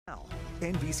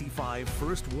NBC5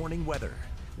 First Warning Weather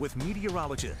with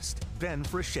meteorologist Ben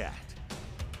Frechette.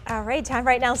 All right, time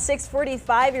right now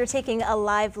 6:45. You're taking a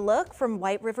live look from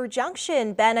White River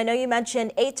Junction. Ben, I know you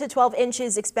mentioned 8 to 12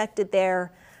 inches expected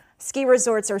there. Ski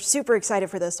resorts are super excited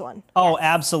for this one. Oh,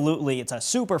 absolutely. It's a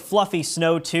super fluffy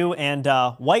snow too, and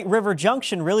White River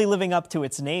Junction really living up to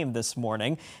its name this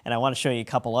morning. And I want to show you a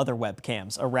couple other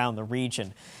webcams around the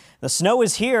region. The snow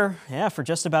is here, for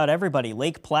just about everybody.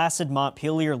 Lake Placid,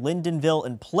 Montpelier, Lyndonville,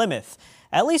 and Plymouth.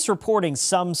 At least reporting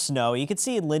some snow. You can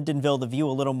see in Lyndonville the view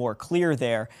a little more clear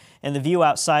there. And the view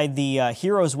outside the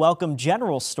Heroes Welcome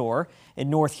General Store in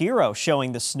North Hero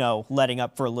showing the snow letting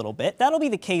up for a little bit. That'll be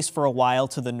the case for a while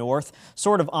to the north,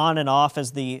 sort of on and off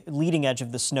as the leading edge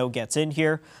of the snow gets in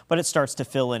here, but it starts to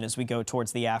fill in as we go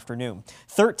towards the afternoon.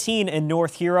 13 in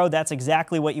North Hero, that's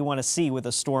exactly what you want to see with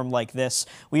a storm like this.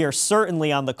 We are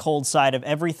certainly on the cold side of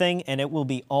everything, and it will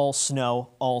be all snow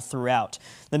all throughout.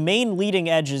 The main leading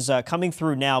edge is coming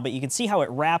through now, but you can see how it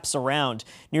wraps around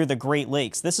near the Great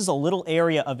Lakes. This is a little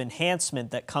area of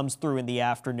enhancement that comes through in the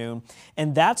afternoon,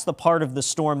 and that's the part of the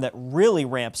storm that really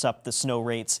ramps up the snow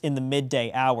rates in the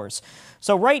midday hours.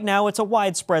 So right now it's a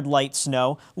widespread light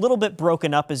snow, a little bit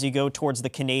broken up as you go towards the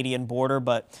Canadian border,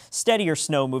 but steadier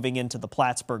snow moving into the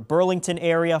Plattsburgh-Burlington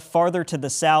area. Farther to the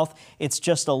south, it's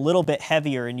just a little bit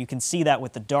heavier, and you can see that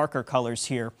with the darker colors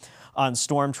here on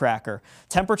Storm Tracker.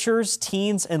 Temperatures,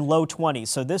 teens and low 20s.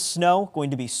 So this snow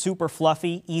going to be super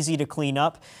fluffy, easy to clean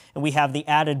up, and we have the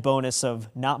added bonus of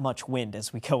not much wind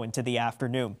as we go into the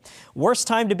afternoon. Worst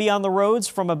time to be on the roads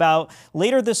from about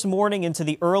later this morning into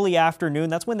the early afternoon.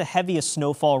 That's when the heaviest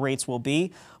snowfall rates will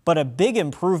be, but a big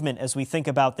improvement as we think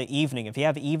about the evening. If you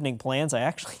have evening plans, I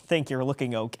actually think you're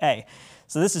looking okay.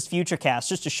 So this is Futurecast,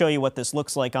 just to show you what this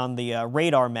looks like on the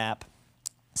radar map.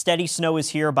 Steady snow is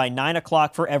here by 9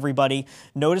 o'clock for everybody.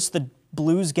 Notice the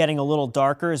blues getting a little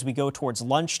darker as we go towards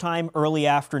lunchtime, early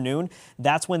afternoon.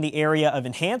 That's when the area of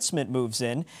enhancement moves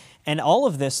in. And all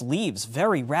of this leaves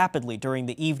very rapidly during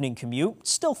the evening commute.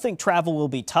 Still think travel will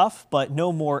be tough, but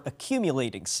no more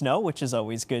accumulating snow, which is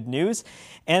always good news.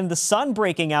 And the sun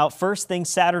breaking out first thing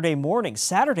Saturday morning.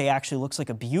 Saturday actually looks like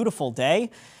a beautiful day,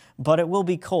 but it will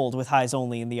be cold with highs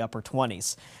only in the upper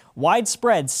 20s.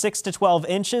 Widespread 6 to 12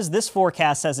 inches. This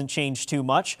forecast hasn't changed too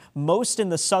much. Most in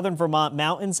the southern Vermont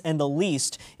mountains and the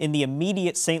least in the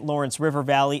immediate St. Lawrence River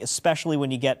Valley, especially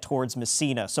when you get towards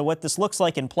Messina. So what this looks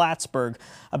like in Plattsburgh,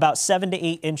 about 7 to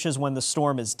 8 inches when the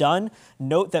storm is done.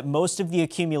 Note that most of the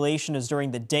accumulation is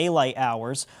during the daylight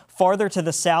hours. Farther to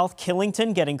the south,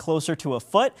 Killington getting closer to a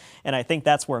foot, and I think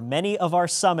that's where many of our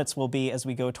summits will be as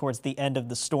we go towards the end of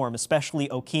the storm, especially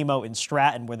Okemo and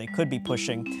Stratton, where they could be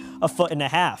pushing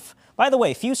 1.5 feet. By the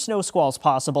way, few snow squalls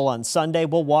possible on Sunday.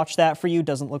 We'll watch that for you.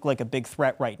 Doesn't look like a big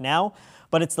threat right now,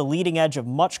 but it's the leading edge of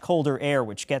much colder air,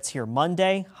 which gets here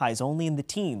Monday. Highs only in the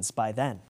teens by then.